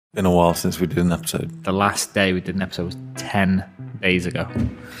Been a while since we did an episode. The last day we did an episode was 10 days ago.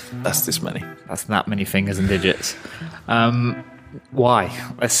 That's this many. That's that many fingers and digits.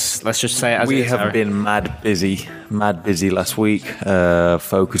 Why? Let's just say it as we it is, have Harry. been mad busy last week.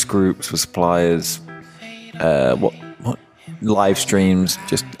 Focus groups for suppliers. What live streams,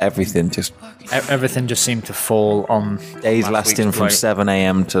 just everything. Just Everything just seemed to fall on days last lasting week's from plate. 7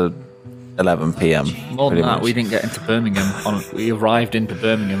 a.m. to 11 p.m. More than pretty that, much. we didn't get into Birmingham. We arrived into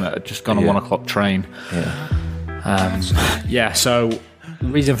Birmingham at just gone a 1 o'clock train. Yeah. So the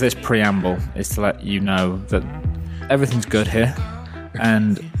reason for this preamble is to let you know that everything's good here.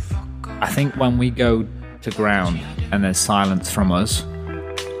 And I think when we go to ground and there's silence from us,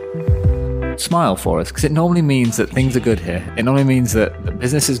 smile for us, because it normally means that things are good here. It normally means that the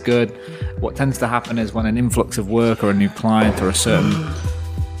business is good. What tends to happen is when an influx of work or a new client or a certain...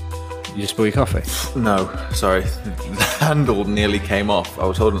 You just spill your coffee? No, sorry. The handle nearly came off. I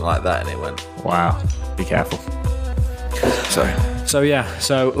was holding it like that and it went. Wow. Be careful. Sorry.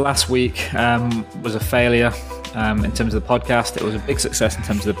 So last week was a failure in terms of the podcast. It was a big success in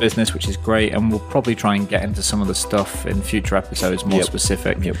terms of the business, which is great, and we'll probably try and get into some of the stuff in future episodes more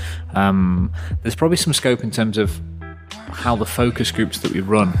specific. Yep. There's probably some scope in terms of how the focus groups that we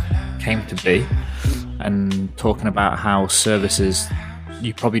run came to be, and talking about how services,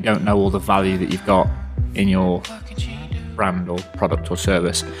 you probably don't know all the value that you've got in your brand or product or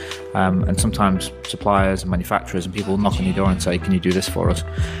service, and sometimes suppliers and manufacturers and people knock on your door and say, can you do this for us?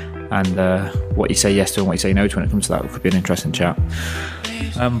 And what you say yes to and what you say no to when it comes to that could be an interesting chat.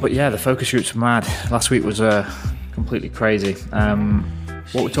 But yeah, the focus groups were mad. Last week was completely crazy.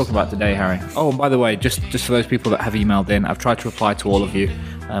 What we're talking about today, Harry. Oh, and by the way, just for those people that have emailed in, I've tried to reply to all of you.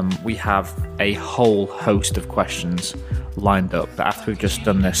 We have a whole host of questions lined up, but after we've just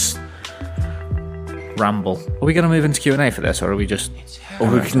done this ramble, are we going to move into Q&A for this, or are we just... Or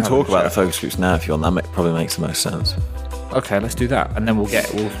we can talk about the focus groups now if you want. That probably makes the most sense. Okay, let's do that, and then we'll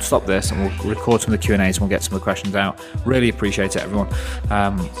stop this and we'll record some of the Q&As and we'll get some of the questions out. Really appreciate it, everyone.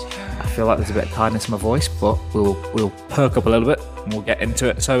 I feel like there's a bit of tiredness in my voice, but we'll perk up a little bit and we'll get into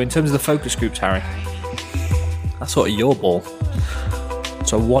it. So in terms of the focus groups, Harry, that's sort of your ball.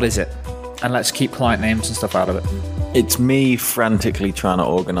 So what is it? And let's keep client names and stuff out of it. It's me frantically trying to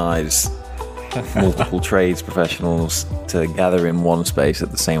organise multiple trades professionals to gather in one space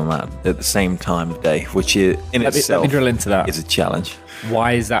at the same time of day, which is in itself let me drill into that. is a challenge.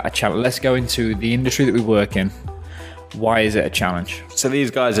 Why is that a challenge? Let's go into the industry that we work in. Why is it a challenge? So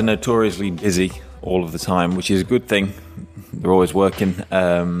these guys are notoriously busy all of the time, which is a good thing. They're always working,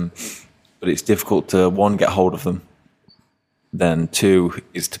 but it's difficult to, one, get hold of them. Then two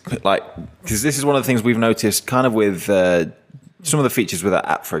is to put, because this is one of the things we've noticed kind of with some of the features with our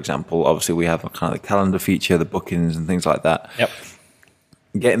app, for example. Obviously, we have a kind of the calendar feature, the bookings and things like that. Yep.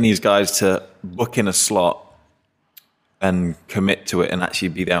 Getting these guys to book in a slot and commit to it and actually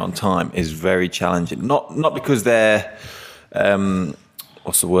be there on time is very challenging. Not because they're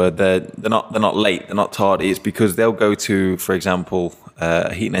what's the word? They're not late. They're not tardy. It's because they'll go to, for example,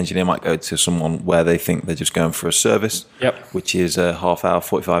 a heating engineer might go to someone where they think they're just going for a service, which is a half hour,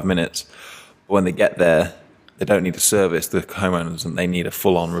 45 minutes. But when they get there, they don't need a service, the homeowners, and they need a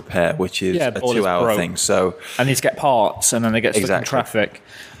full-on repair, which is a 2-hour thing. So, and need to get parts, and then they get stuck in traffic.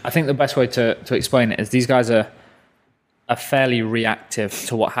 I think the best way to explain it is these guys are fairly reactive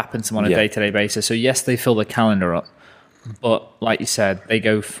to what happens to them on a day-to-day basis. So yes, they fill the calendar up, but like you said, they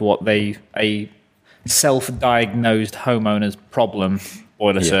go for what a self-diagnosed homeowner's problem,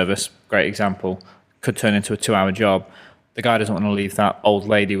 boiler service, great example, could turn into a 2-hour job. The guy doesn't want to leave that old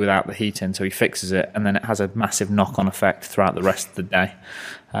lady without the heat in, so he fixes it, and then it has a massive knock-on effect throughout the rest of the day.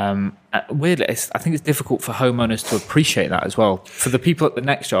 Weirdly, I think it's difficult for homeowners to appreciate that as well. For the people at the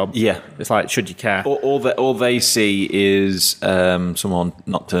next job, it's like, should you care? All they see is someone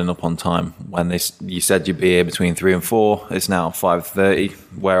not turning up on time. When you said you'd be here between 3 and 4, it's now 5:30.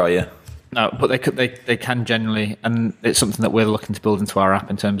 Where are you? No, but they can genuinely, and it's something that we're looking to build into our app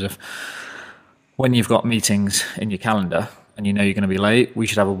in terms of when you've got meetings in your calendar and you know you're going to be late, we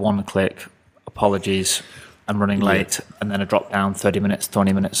should have a one-click apologies, I'm running late, and then a drop down 30 minutes,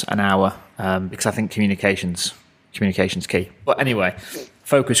 20 minutes, an hour, because I think communication's key. But anyway,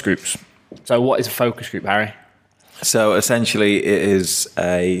 focus groups. So what is a focus group, Harry? So essentially it is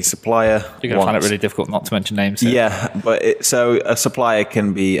a supplier. You're going to find it really difficult not to mention names here. Yeah, but so a supplier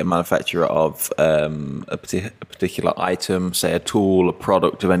can be a manufacturer of a particular item, say a tool, a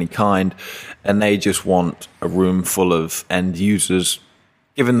product of any kind, and they just want a room full of end users,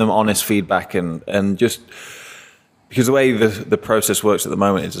 giving them honest feedback and just because the way the process works at the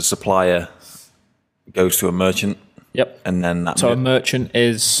moment is a supplier goes to a merchant Yep. And then that So a merchant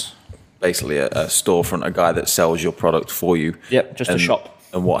is basically a storefront, a guy that sells your product for you. Yep, just a shop.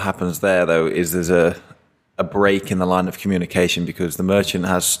 And what happens there, though, is there's a break in the line of communication because the merchant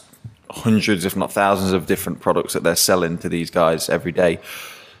has hundreds, if not thousands, of different products that they're selling to these guys every day.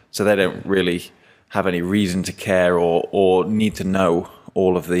 So they don't really have any reason to care or need to know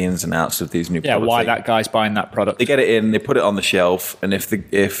all of the ins and outs of these new products. Yeah, why that guy's buying that product. They get it in, they put it on the shelf, and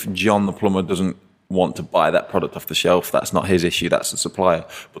if John the plumber doesn't want to buy that product off the shelf, that's not his issue, that's the supplier.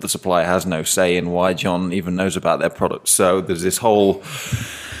 But the supplier has no say in why John even knows about their product. So there's this whole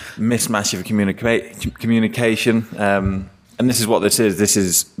mismatch of communication. And this is what this is. This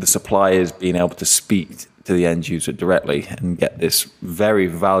is the suppliers being able to speak to the end user directly and get this very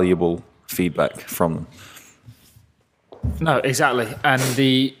valuable feedback from them. No, exactly. And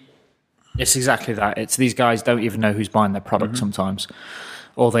it's exactly that. It's these guys don't even know who's buying their product sometimes.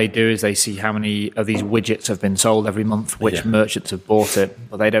 All they do is they see how many of these widgets have been sold every month, which merchants have bought it,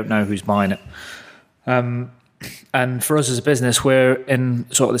 but they don't know who's buying it. And for us as a business, we're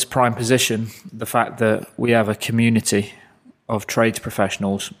in sort of this prime position, the fact that we have a community of trades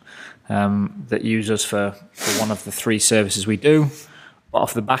professionals that use us for one of the 3 services we do. But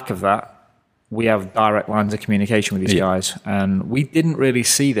off the back of that, we have direct lines of communication with these guys. And we didn't really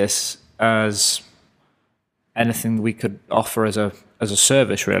see this as anything we could offer as a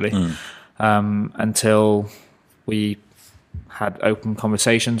service, really, until we had open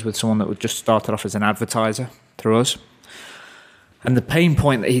conversations with someone that had just started off as an advertiser through us. And the pain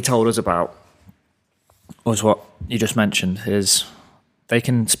point that he told us about was what you just mentioned, is they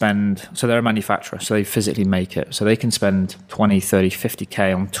can spend, so they're a manufacturer, so they physically make it, so they can spend 20, 30,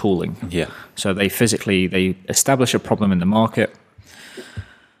 50K on tooling. Yeah. So they establish a problem in the market.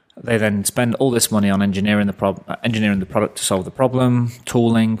 They then spend all this money on engineering the product to solve the problem,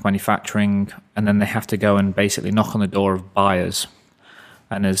 tooling, manufacturing, and then they have to go and basically knock on the door of buyers.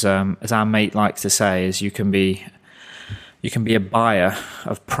 And as our mate likes to say, is you can be a buyer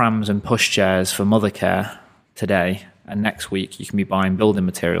of prams and pushchairs for Mothercare today, and next week you can be buying building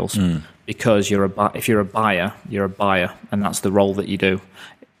materials because if you're a buyer, you're a buyer, and that's the role that you do.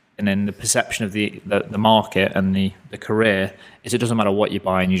 And then the perception of the market and the career is it doesn't matter what you're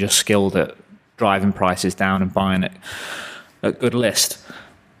buying, you're just skilled at driving prices down and buying it at good list.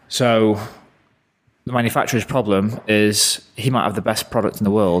 So the manufacturer's problem is he might have the best product in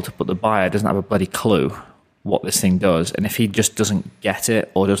the world, but the buyer doesn't have a bloody clue what this thing does. And if he just doesn't get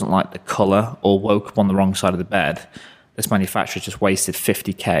it or doesn't like the colour or woke up on the wrong side of the bed, this manufacturer just wasted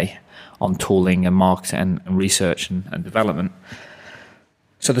 50K on tooling and marketing and research and development.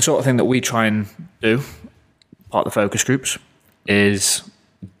 So the sort of thing that we try and do, part of the focus groups, is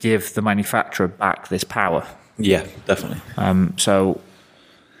give the manufacturer back this power. Yeah, definitely. So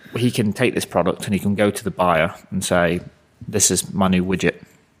he can take this product and he can go to the buyer and say, this is my new widget.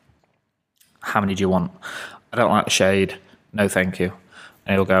 How many do you want? I don't like the shade. No, thank you.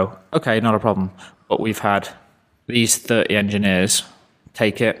 And he'll go, okay, not a problem. But we've had these 30 engineers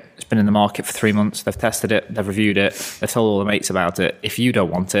take it. It's been in the market for 3 months. They've tested it. They've reviewed it. They've told all the mates about it. If you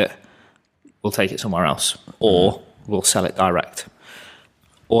don't want it, we'll take it somewhere else. Or we'll sell it direct.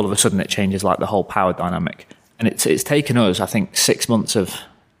 All of a sudden, it changes like the whole power dynamic. And it's taken us, I think, 6 months of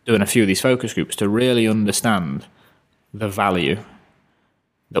doing a few of these focus groups to really understand the value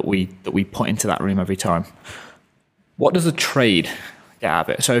that we put into that room every time. What does a trade get out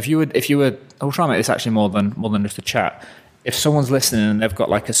of it? So if you were, I'll try and make this actually more than just a chat. If someone's listening and they've got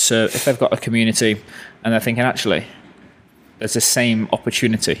if they've got a community and they're thinking, actually, there's the same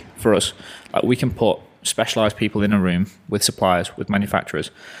opportunity for us. Like we can put specialized people in a room with suppliers, with manufacturers.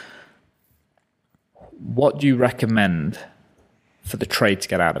 What do you recommend for the trade to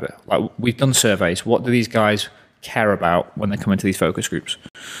get out of it? Like we've done surveys. What do these guys care about when they come into these focus groups?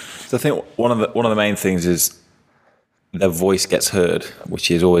 So I think one of the main things is their voice gets heard,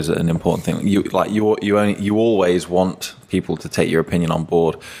 which is always an important thing. You always want people to take your opinion on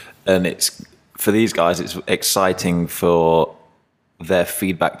board, and it's for these guys. It's exciting for their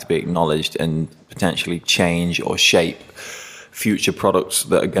feedback to be acknowledged and potentially change or shape future products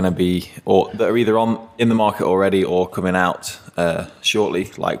that are going to be or that are either in the market already or coming out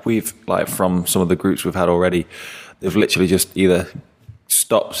shortly. Like from some of the groups we've had already, they've literally just either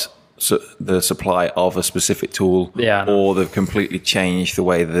stopped the supply of a specific tool, or they've completely changed the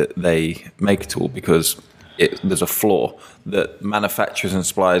way that they make a tool because there's a flaw that manufacturers and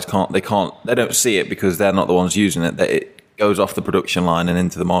suppliers they don't see it because they're not the ones using it. That it goes off the production line and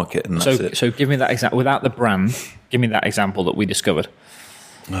into the market, and that's it. So give me that example without the brand. Give me that example that we discovered.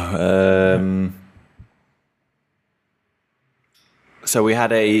 So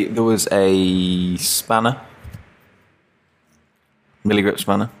there was a spanner milligrip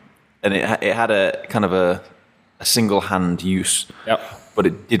spanner, and it had a kind of a single hand use, but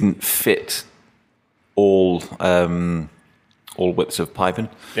it didn't fit all widths of piping.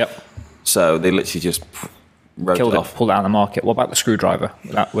 So they literally just wrote Killed it it, off. pulled it out of the market. What about the screwdriver?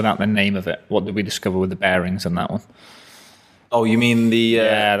 Without the name of it, what did we discover with the bearings and that one? Oh, you mean the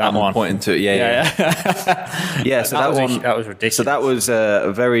that I'm one? pointing to it. Yeah. So that was ridiculous. So that was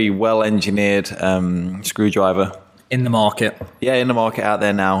a very well engineered screwdriver in the market. Yeah, in the market out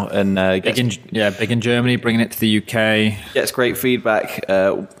there now, and big in Germany, bringing it to the UK. Gets great feedback.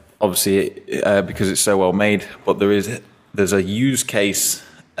 Obviously, because it's so well made. But there's a use case.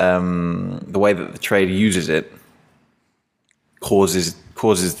 The way that the trader uses it causes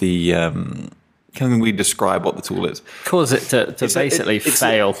the. Can we describe what the tool is? Cause it to basically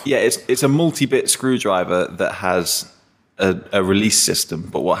fail. It's a multi-bit screwdriver that has a release system.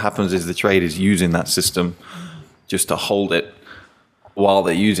 But what happens is the trader's using that system just to hold it while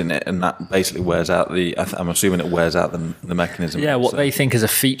they're using it, and that basically wears out I'm assuming it wears out the mechanism. Yeah, what they think is a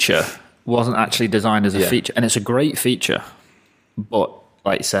feature wasn't actually designed as a feature, and it's a great feature, but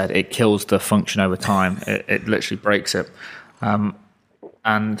like you said, it kills the function over time. It literally breaks it. But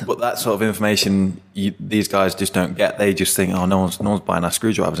that sort of information these guys just don't get. They just think, oh, no one's buying our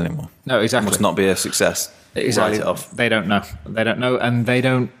screwdrivers anymore. No, exactly. It must not be a success. Exactly. Write it off. They don't know, and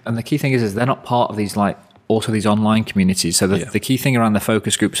the key thing is they're not part of these these online communities. So the key thing around the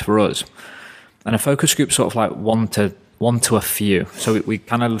focus groups for us, and a focus group sort of like one to a few. So we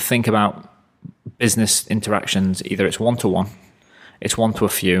kind of think about business interactions. Either it's one-to-one, it's one to a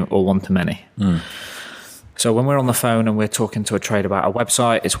few, or one to many. So when we're on the phone and we're talking to a trader about a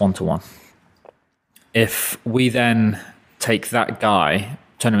website, it's one-to-one. If we then take that guy,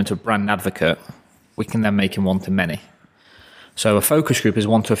 turn him into a brand advocate, we can then make him one to many. So a focus group is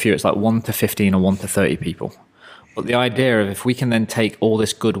one to a few. It's like 1 to 15 or 1 to 30 people. But the idea of if we can then take all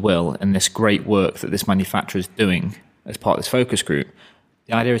this goodwill and this great work that this manufacturer is doing as part of this focus group,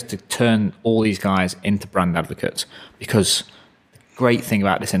 the idea is to turn all these guys into brand advocates, because great thing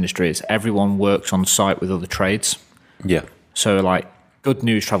about this industry is everyone works on site with other trades. Yeah. So like good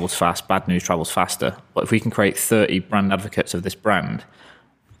news travels fast, bad news travels faster. But if we can create 30 brand advocates of this brand,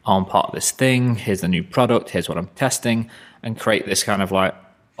 I'm part of this thing, here's the new product, here's what I'm testing, and create this kind of like,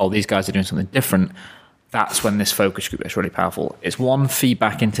 oh, these guys are doing something different, that's when this focus group is really powerful. It's one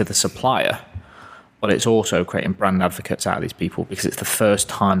feedback into the supplier, but it's also creating brand advocates out of these people, because it's the first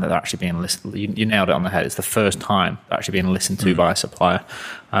time that they're actually being listened. You nailed it on the head. It's the first time they're actually being listened to by a supplier.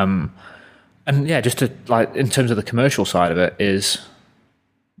 And yeah, just to like in terms of the commercial side of it, is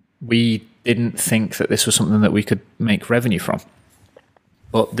we didn't think that this was something that we could make revenue from.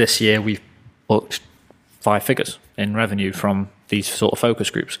 But this year we've booked 5 figures in revenue from these sort of focus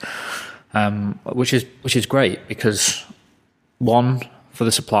groups, which is great, because one, for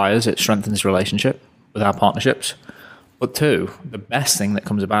the suppliers, it strengthens the relationship with our partnerships. But 2, the best thing that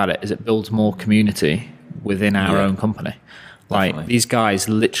comes about it is it builds more community within our own company. Like Definitely. These guys,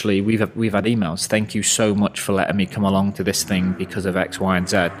 literally, we've had emails. Thank you so much for letting me come along to this thing because of X, Y, and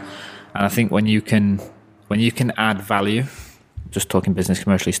Z. And I think when you can add value, just talking business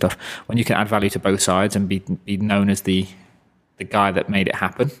commercially stuff, when you can add value to both sides and be known as the guy that made it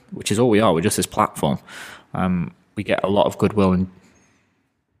happen, which is all we are, we're just this platform, we get a lot of goodwill and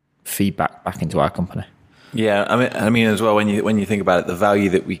feedback back into our company. Yeah, I mean as well, when you think about it, the value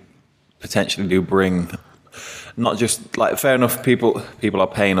that we potentially do bring, not just like, fair enough, people are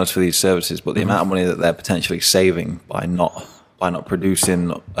paying us for these services, but the amount of money that they're potentially saving by not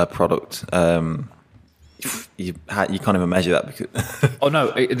producing a product, you can't even measure that. Because Oh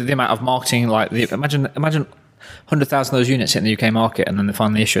no, the amount of marketing, like imagine 100,000 of those units hit in the UK market, and then they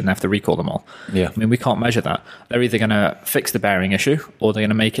find the issue and they have to recall them all. Yeah. I mean, we can't measure that. They're either going to fix the bearing issue, or they're going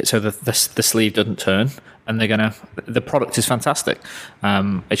to make it so that the sleeve doesn't turn, and the product is fantastic.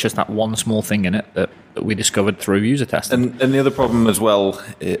 It's just that one small thing in it that we discovered through user testing. And the other problem as well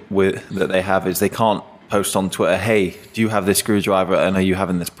that they have is they can't post on Twitter, hey, do you have this screwdriver and are you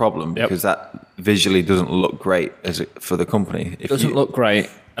having this problem? Because that visually doesn't look great for the company. It doesn't look great.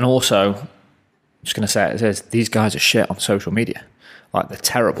 And also, I'm just going to say it says these guys are shit on social media. Like, they're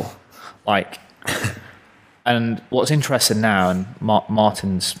terrible. Like, and what's interesting now, and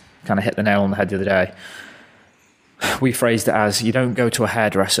Martin's kind of hit the nail on the head the other day, we phrased it as, you don't go to a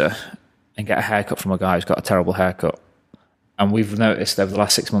hairdresser and get a haircut from a guy who's got a terrible haircut. And we've noticed over the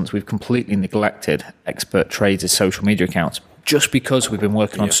last 6 months, we've completely neglected expert traders' social media accounts just because we've been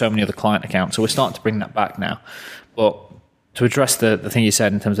working on so many other client accounts. So we're starting to bring that back now. But to address the thing you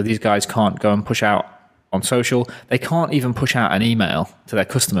said in terms of these guys can't go and push out on social. They can't even push out an email to their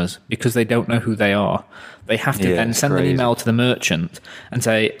customers because they don't know who they are. They have to then send an email to the merchant and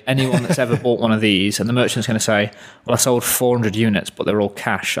say, anyone that's ever bought one of these, and the merchant's going to say, well, I sold 400 units, but they're all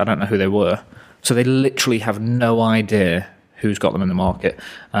cash. I don't know who they were. So they literally have no idea who's got them in the market.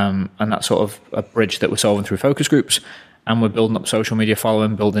 And that's sort of a bridge that we're solving through focus groups. And we're building up social media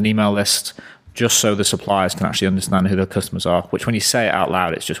following, building an email list, just so the suppliers can actually understand who their customers are, which when you say it out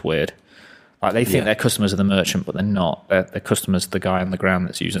loud, it's just weird. Like they think their customers are the merchant, but they're not. Their customers are the guy on the ground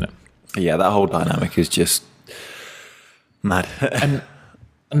that's using it. Yeah, that whole dynamic is just mad.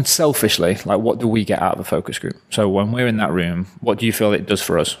 And selfishly, like what do we get out of a focus group? So when we're in that room, what do you feel it does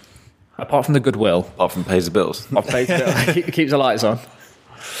for us? Apart from the goodwill. Apart from pays the bills. It keeps the lights on.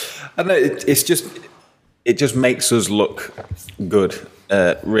 I don't know, it just makes us look good,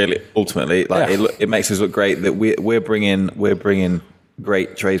 really, ultimately. Like it makes us look great that we're bringing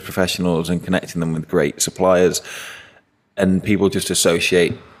great trades professionals and connecting them with great suppliers, and people just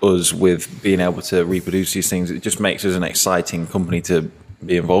associate us with being able to reproduce these things. It just makes us an exciting company to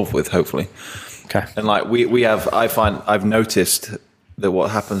be involved with, hopefully. Okay. And like I've noticed that what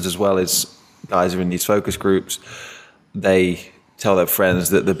happens as well is guys are in these focus groups, they tell their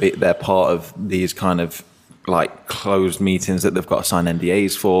friends that they're part of these kind of like closed meetings that they've got to sign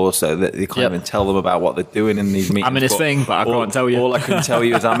NDAs for, so that they can't even tell them about what they're doing in these meetings. I'm in this thing, but I can't tell you. All I can tell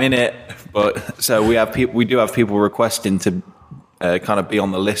you is I'm in it. But so we do have people requesting to kind of be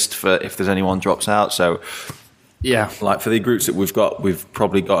on the list for if there's anyone drops out. So like for the groups that we've got, we've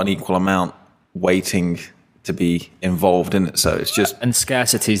probably got an equal amount waiting to be involved in it. So it's just, and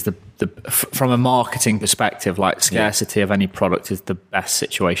scarcity is the from a marketing perspective, like scarcity of any product is the best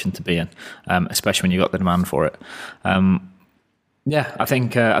situation to be in, especially when you've got the demand for it. I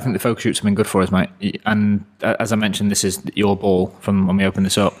think the focus groups have been good for us, mate. And as I mentioned, this is your ball from when we opened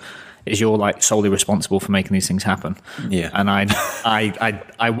this up. Is you're like solely responsible for making these things happen. Yeah. And I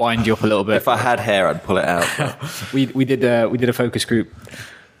wind you up a little bit. If I had hair, I'd pull it out. we did a focus group.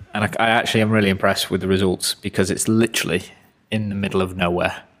 And I actually am really impressed with the results because it's literally in the middle of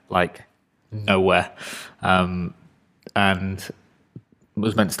nowhere, like nowhere. And it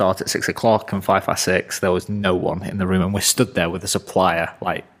was meant to start at 6 o'clock and 5:06. There was no one in the room. And we're stood there with a supplier,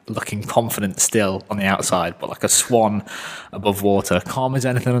 like looking confident still on the outside, but like a swan above water. Calm as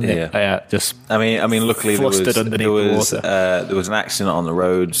anything on the just. I mean, luckily there was an accident on the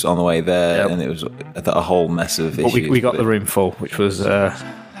roads on the way there, and it was a whole mess of issues. But we got the room full, which was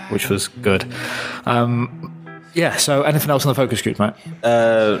good. So anything else on the focus group, mate?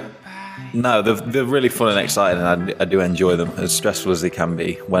 No, they're really fun and exciting, and I do enjoy them. As stressful as they can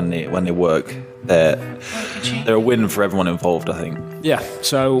be when they work, they're a win for everyone involved, I think. Yeah,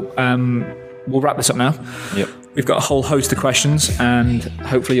 so we'll wrap this up now. Yep. We've got a whole host of questions, and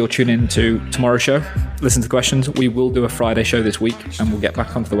hopefully you'll tune in to tomorrow's show, listen to the questions. We will do a Friday show this week, and we'll get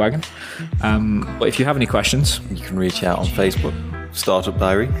back onto the wagon. But if you have any questions, you can reach out on Facebook, Startup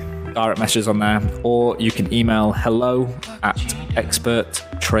Diary. Direct messages on there, or you can email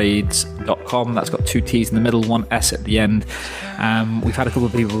hello@experttrades.com. That's got 2 T's in the middle, 1 S at the end. We've had a couple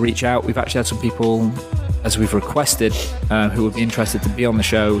of people reach out. We've actually had some people, as we've requested, who would be interested to be on the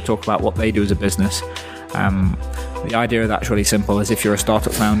show, talk about what they do as a business. The idea of that's really simple, is if you're a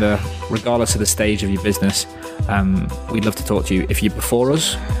startup founder, regardless of the stage of your business, we'd love to talk to you. If you're before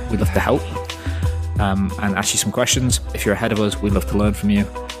us, we'd love to help and ask you some questions. If you're ahead of us, we'd love to learn from you.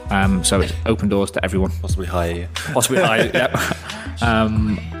 So it's open doors to everyone. Possibly hire you. Yeah.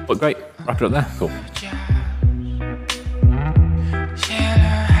 But great, wrap it up there. Cool.